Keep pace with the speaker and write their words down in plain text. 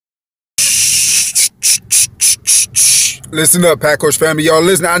Listen up, Pack Horse family. Y'all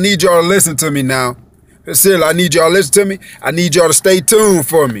listen. I need y'all to listen to me now. Seriously, I need y'all to listen to me. I need y'all to stay tuned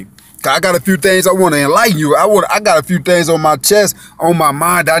for me. I got a few things I want to enlighten you. I got a few things on my chest, on my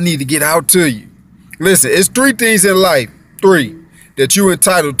mind I need to get out to you. Listen, it's 3 things in life. 3 that you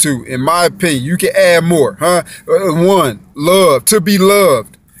entitled to, in my opinion. You can add more, huh? 1, love, to be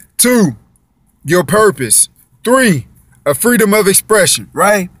loved. 2, your purpose. 3, a freedom of expression,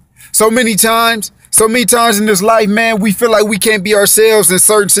 right? So many times in this life, man, we feel like we can't be ourselves in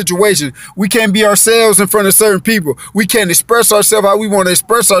certain situations. We can't be ourselves in front of certain people. We can't express ourselves how we want to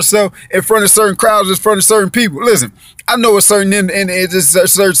express ourselves in front of certain crowds, in front of certain people. Listen, I know a certain a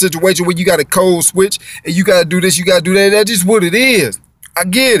certain situation where you got a code switch and you got to do this, you got to do that. That's just what it is. I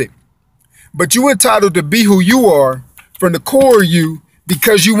get it. But you entitled to be who you are from the core of you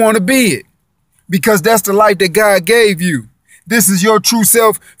because you want to be it. Because that's the life that God gave you. This is your true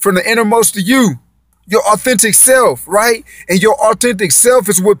self from the innermost of you. Your authentic self, right? And your authentic self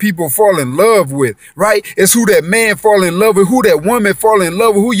is what people fall in love with, right? It's who that man fall in love with, who that woman fall in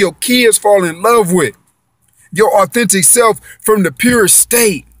love with, who your kids fall in love with. Your authentic self from the purest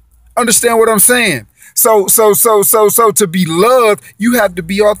state. Understand what I'm saying? So to be loved, you have to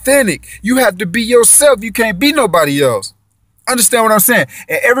be authentic. You have to be yourself. You can't be nobody else. Understand what I'm saying?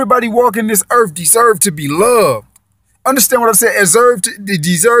 And everybody walking this earth deserve to be loved. Understand what I'm saying?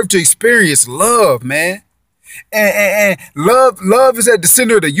 Deserve to experience love, man. And love is at the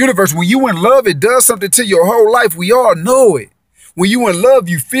center of the universe. When you in love, it does something to your whole life. We all know it. When you in love,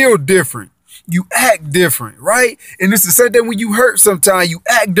 you feel different. You act different, right? And it's the same thing when you hurt sometimes. You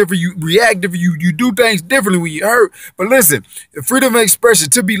act different, you react different, you do things differently when you hurt. But listen, the freedom of expression,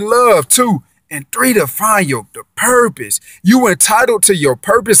 to be loved too. And 3, to find the purpose. You entitled to your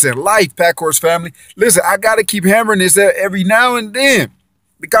purpose in life, Pack Horse family. Listen, I got to keep hammering this every now and then.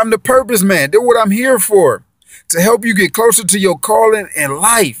 Because I'm the purpose man. That's what I'm here for. To help you get closer to your calling in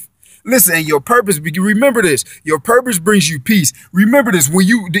life. Listen, and your purpose, remember this. Your purpose brings you peace. Remember this.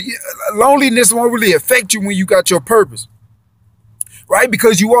 Loneliness won't really affect you when you got your purpose. Right?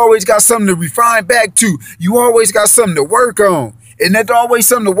 Because you always got something to refine back to. You always got something to work on. And that's always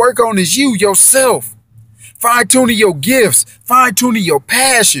something to work on is you, yourself. Fine-tuning your gifts. Fine-tuning your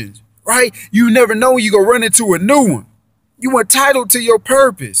passions. Right? You never know when you're going to run into a new one. You entitled to your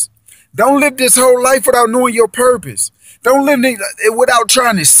purpose. Don't live this whole life without knowing your purpose. Don't live it without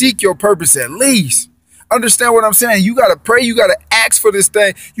trying to seek your purpose at least. Understand what I'm saying? You got to pray. You got to ask for this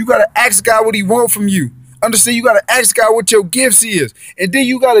thing. You got to ask God what he wants from you. Understand? You got to ask God what your gifts is. And then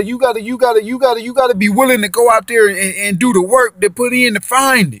you got to be willing to go out there and do the work to put in to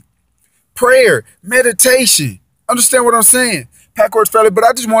find it. Prayer, meditation. Understand what I'm saying? Pack Horse family, but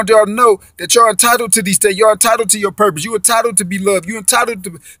I just want y'all to know that you're entitled to these things. You're entitled to your purpose. You're entitled to be loved. You're entitled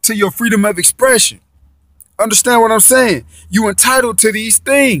to your freedom of expression. Understand what I'm saying? You're entitled to these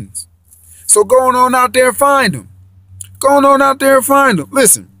things. So go on out there and find them. Go on out there and find them.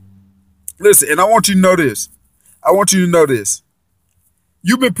 Listen, and I want you to know this.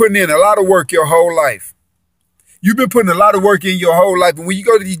 You've been putting in a lot of work your whole life. You've been putting a lot of work in your whole life. And when you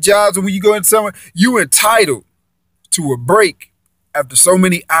go to these jobs and when you go into somewhere, you entitled to a break after so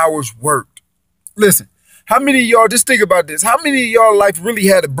many hours worked. Listen, how many of y'all, just think about this. How many of y'all life really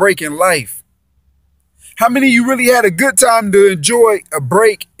had a break in life? How many of you really had a good time to enjoy a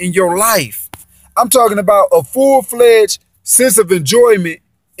break in your life? I'm talking about a full-fledged sense of enjoyment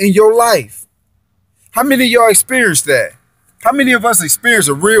in your life. How many of y'all experienced that? How many of us experienced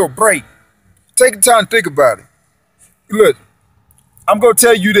a real break? Take the time to think about it. Look, I'm going to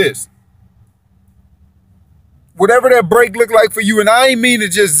tell you this. Whatever that break look like for you, and I ain't mean to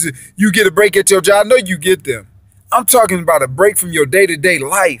just you get a break at your job. I know you get them. I'm talking about a break from your day-to-day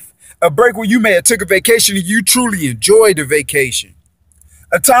life. A break where you may have took a vacation and you truly enjoyed the vacation.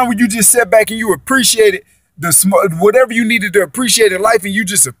 A time when you just sat back and you appreciated whatever you needed to appreciate in life, and you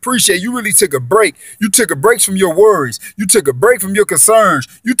just appreciate. You really took a break. You took a break from your worries. You took a break from your concerns.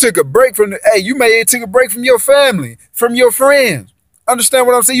 You took a break from you may have took a break from your family, from your friends. Understand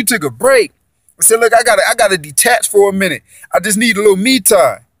what I'm saying? You took a break. I said, look, I gotta detach for a minute. I just need a little me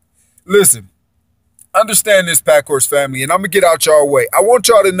time. Listen, understand this, Pack Horse family, and I'm gonna get out y'all way. I want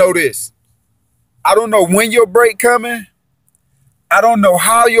y'all to know this. I don't know when your break coming. I don't know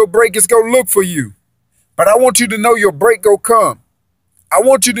how your break is gonna look for you. But I want you to know your break go come. I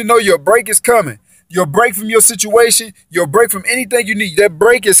want you to know your break is coming. Your break from your situation, your break from anything you need, that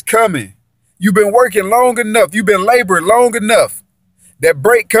break is coming. You've been working long enough. You've been laboring long enough. That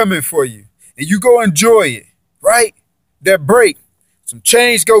break coming for you. And you go enjoy it, right? That break. Some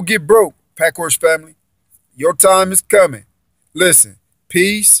change go get broke, Pack Horse family. Your time is coming. Listen,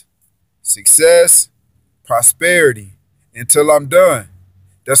 peace, success, prosperity, until I'm done.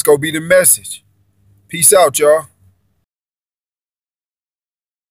 That's gonna be the message. Peace out, y'all.